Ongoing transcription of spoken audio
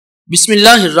بسم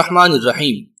اللہ الرحمن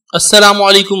الرحیم۔ السلام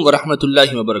علیکم ورحمۃ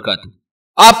اللہ وبرکاتہ۔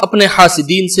 آپ اپنے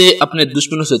حاسدین سے، اپنے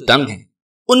دشمنوں سے تنگ ہیں،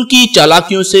 ان کی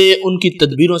چالاکیوں سے، ان کی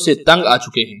تدبیروں سے تنگ آ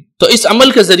چکے ہیں، تو اس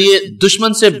عمل کے ذریعے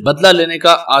دشمن سے بدلہ لینے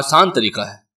کا آسان طریقہ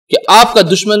ہے کہ آپ کا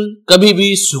دشمن کبھی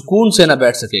بھی سکون سے نہ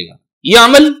بیٹھ سکے گا۔ یہ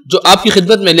عمل جو آپ کی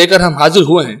خدمت میں لے کر ہم حاضر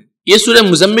ہوئے ہیں، یہ سورہ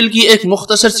مزمل کی ایک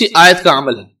مختصر سی آیت کا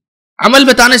عمل ہے۔ عمل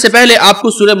بتانے سے پہلے آپ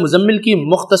کو سورہ مزمل کی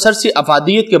مختصر سی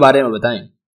افادیت کے بارے میں بتائیں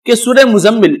کہ سورہ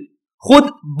مزمل خود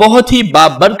بہت ہی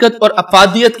بابرکت اور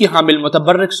افادیت کی حامل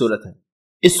متبرک سورت ہے۔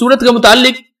 اس سورت کے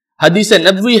متعلق حدیث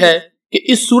نبوی ہے کہ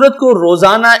اس سورت کو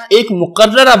روزانہ ایک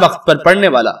مقررہ وقت پر پڑھنے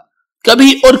والا کبھی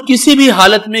اور کسی بھی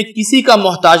حالت میں کسی کا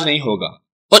محتاج نہیں ہوگا،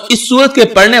 اور اس سورت کے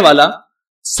پڑھنے والا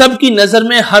سب کی نظر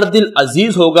میں ہر دل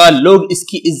عزیز ہوگا، لوگ اس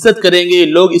کی عزت کریں گے،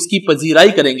 لوگ اس کی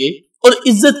پذیرائی کریں گے اور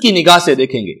عزت کی نگاہ سے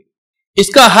دیکھیں گے۔ اس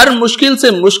کا ہر مشکل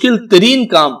سے مشکل ترین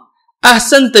کام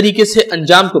احسن طریقے سے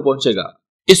انجام کو پہنچے گا۔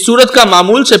 اس سورت کا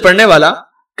معمول سے پڑھنے والا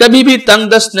کبھی بھی تنگ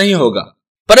دست نہیں ہوگا،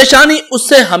 پریشانی اس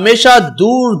سے ہمیشہ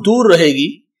دور دور رہے گی،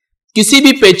 کسی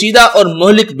بھی پیچیدہ اور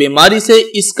مہلک بیماری سے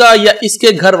اس کا یا اس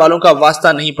کے گھر والوں کا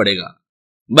واسطہ نہیں پڑے گا،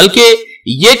 بلکہ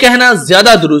یہ کہنا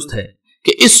زیادہ درست ہے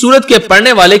کہ اس سورت کے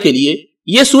پڑھنے والے کے لیے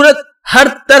یہ سورت ہر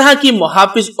طرح کی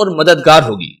محافظ اور مددگار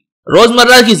ہوگی۔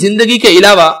 روزمرہ کی زندگی کے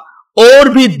علاوہ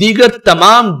اور بھی دیگر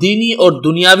تمام دینی اور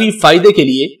دنیاوی فائدے کے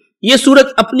لیے یہ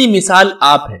سورت اپنی مثال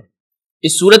آپ ہے۔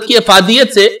 اس سورت کی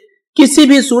افادیت سے کسی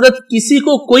بھی سورت کسی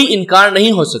کو کوئی انکار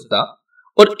نہیں ہو سکتا،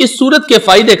 اور اس سورت کے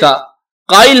فائدے کا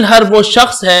قائل ہر وہ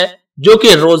شخص ہے جو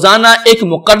کہ روزانہ ایک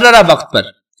مقررہ وقت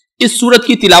پر اس سورت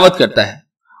کی تلاوت کرتا ہے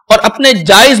اور اپنے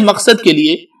جائز مقصد کے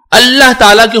لیے اللہ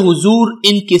تعالیٰ کے حضور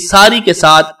انکساری کے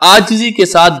ساتھ، عاجزی کے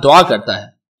ساتھ دعا کرتا ہے،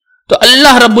 تو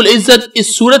اللہ رب العزت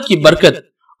اس سورت کی برکت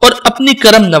اور اپنی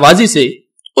کرم نوازی سے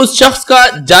اس شخص کا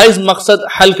جائز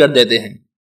مقصد حل کر دیتے ہیں،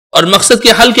 اور مقصد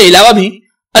کے حل کے علاوہ بھی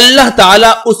اللہ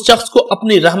تعالیٰ اس شخص کو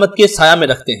اپنی رحمت کے سایہ میں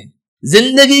رکھتے ہیں۔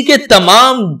 زندگی کے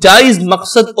تمام جائز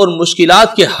مقصد اور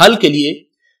مشکلات کے حل کے لیے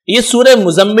یہ سورہ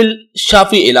مزمل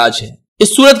شافی علاج ہے۔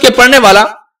 اس سورت کے پڑھنے والا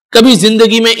کبھی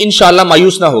زندگی میں انشاءاللہ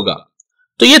مایوس نہ ہوگا۔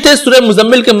 تو یہ تھے سورہ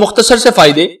مزمل کے مختصر سے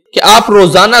فائدے کہ آپ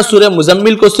روزانہ سورہ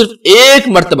مزمل کو صرف ایک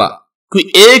مرتبہ کوئی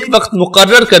ایک وقت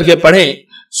مقرر کر کے پڑھیں،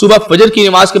 صبح فجر کی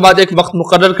نماز کے بعد ایک وقت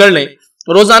مقرر کر لیں،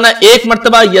 روزانہ ایک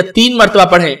مرتبہ یا 3 مرتبہ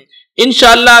پڑھیں،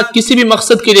 انشاءاللہ کسی بھی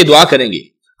مقصد کے لیے دعا کریں گے،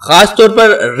 خاص طور پر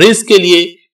رزق کے لیے،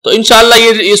 تو انشاءاللہ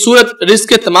یہ سورت رزق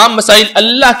کے تمام مسائل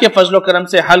اللہ کے فضل و کرم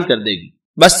سے حل کر دے گی،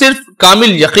 بس صرف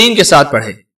کامل یقین کے ساتھ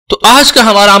پڑھیں۔ تو آج کا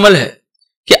ہمارا عمل ہے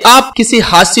کہ آپ کسی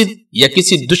حاسد یا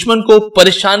کسی دشمن کو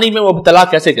پریشانی میں مبتلا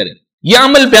کیسے کریں۔ یہ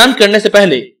عمل بیان کرنے سے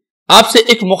پہلے آپ سے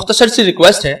ایک مختصر سی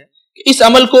ریکویسٹ ہے کہ اس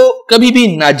عمل کو کبھی بھی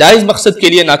ناجائز مقصد کے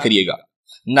لیے نہ کریے گا۔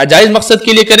 ناجائز مقصد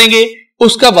کے لیے کریں گے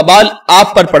اس کا وبال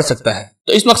آپ پر پڑ سکتا ہے،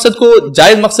 تو اس مقصد کو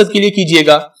جائز مقصد کے لیے کیجئے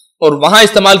گا اور وہاں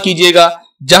استعمال کیجئے گا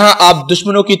جہاں آپ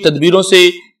دشمنوں کی تدبیروں سے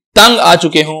تنگ آ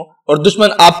چکے ہوں اور دشمن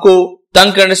آپ کو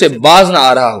تنگ کرنے سے باز نہ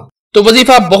آ رہا ہو۔ تو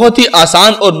وظیفہ بہت ہی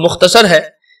آسان اور مختصر ہے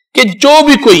کہ جو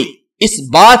بھی کوئی اس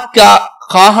بات کا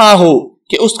خواہاں ہو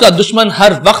کہ اس کا دشمن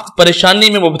ہر وقت پریشانی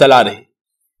میں مبتلا رہے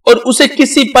اور اسے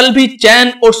کسی پل بھی چین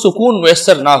اور سکون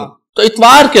میسر نہ ہو، تو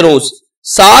اتوار کے روز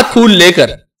 7 پھول لے کر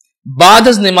بعد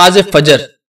از نماز فجر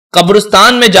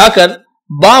قبرستان میں جا کر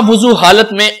باوضو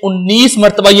حالت میں 19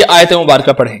 مرتبہ یہ آیت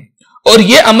مبارکہ پڑھیں، اور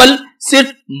یہ عمل صرف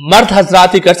مرد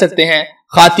حضرات ہی کر سکتے ہیں،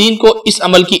 خواتین کو اس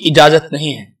عمل کی اجازت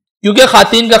نہیں ہے کیونکہ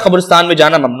خواتین کا قبرستان میں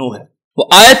جانا ممنوع ہے۔ وہ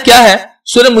آیت کیا ہے؟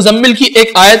 سورہ مزمل کی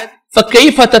ایک آیت،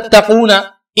 فَكَيْفَ تَتَّقُونَ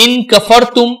إِن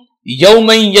كَفَرْتُمْ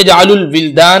يَوْمًا يَجْعَلُ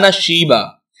الْوِلْدَانَ شِيبًا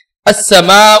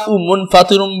السَّمَاءُ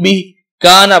مُنْفَطِرٌ بِهِ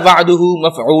كَانَ وَعْدُهُ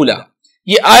مَفْعُولًا۔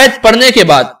 یہ آیت پڑھنے کے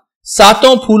بعد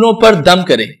 7 پھولوں پر دم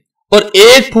کریں اور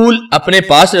ایک پھول اپنے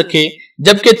پاس رکھیں،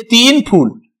 جبکہ 3 پھول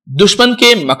دشمن کے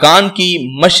مکان کی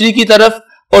مشرقی طرف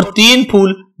اور 3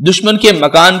 پھول دشمن کے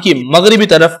مکان کی مغربی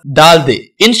طرف ڈال دے۔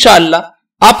 انشاءاللہ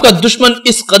آپ کا دشمن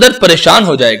اس قدر پریشان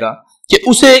ہو جائے گا کہ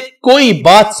اسے کوئی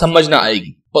بات سمجھ نہ آئے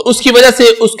گی، اور اس کی وجہ سے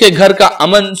اس کے گھر کا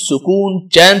امن، سکون،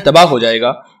 چین تباہ ہو جائے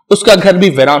گا، اس کا گھر بھی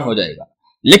ویران ہو جائے گا۔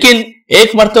 لیکن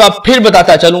ایک مرتبہ پھر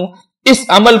بتاتا چلوں، اس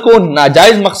عمل کو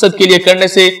ناجائز مقصد کے لیے کرنے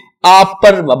سے آپ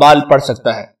پر وبال پڑ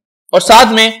سکتا ہے، اور ساتھ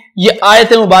میں یہ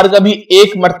آیت مبارکہ بھی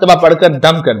ایک مرتبہ پڑھ کر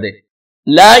دم کر دے،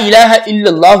 لا الہ الا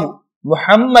اللہ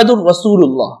محمد الرسول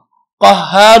اللہ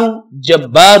قہار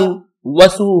جبار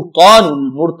وسلطان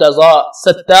المرتضی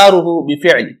ستارہ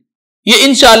بفعل۔ یہ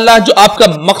انشاءاللہ جو آپ کا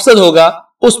مقصد ہوگا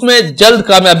اس میں جلد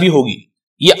کامیابی ہوگی۔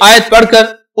 یہ آیت پڑھ کر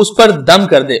اس پر دم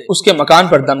کر دے، اس کے مکان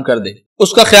پر دم کر دے،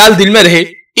 اس کا خیال دل میں رہے،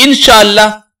 انشاءاللہ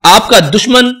آپ کا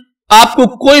دشمن آپ کو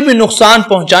کوئی بھی نقصان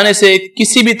پہنچانے سے،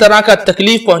 کسی بھی طرح کا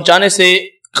تکلیف پہنچانے سے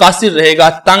قاصر رہے گا،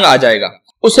 تنگ آ جائے گا،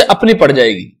 اسے اپنی پڑ جائے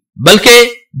گی۔ बल्कि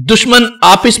दुश्मन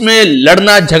आपस में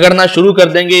लड़ना झगड़ना शुरू कर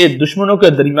देंगे। दुश्मनों के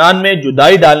दरमियान में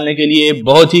जुदाई डालने के लिए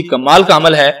बहुत ही कमाल का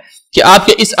अमल है कि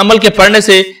आपके इस अमल के पढ़ने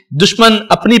से दुश्मन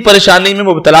अपनी परेशानी में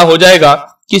मुब्तला हो जाएगा।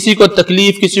 किसी को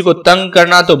तकलीफ, किसी को तंग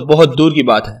करना तो बहुत दूर की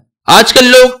बात है। आजकल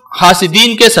लोग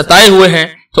हासिदीन के सताए हुए हैं,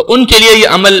 तो उनके लिए ये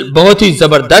अमल बहुत ही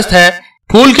जबरदस्त है।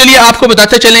 फूल के लिए आपको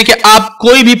बताते चलें कि आप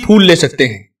कोई भी फूल ले सकते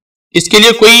हैं, इसके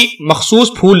लिए कोई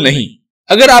मखसूस फूल नहीं।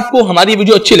 अगर आपको हमारी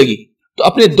वीडियो अच्छी लगी तो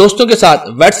अपने दोस्तों के साथ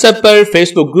व्हाट्सएप पर,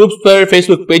 फेसबुक ग्रुप्स पर,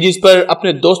 फेसबुक पेजेस पर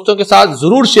अपने दोस्तों के साथ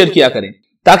जरूर शेयर किया करें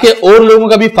ताकि और लोगों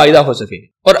का भी फायदा हो सके।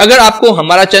 और अगर आपको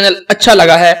हमारा चैनल अच्छा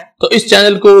लगा है तो इस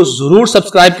चैनल को जरूर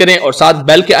सब्सक्राइब करें और साथ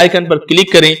बेल के आइकन पर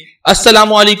क्लिक करें।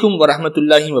 अस्सलामु अलैकुम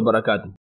वरहमतुल्लाहि वबरकातुहू।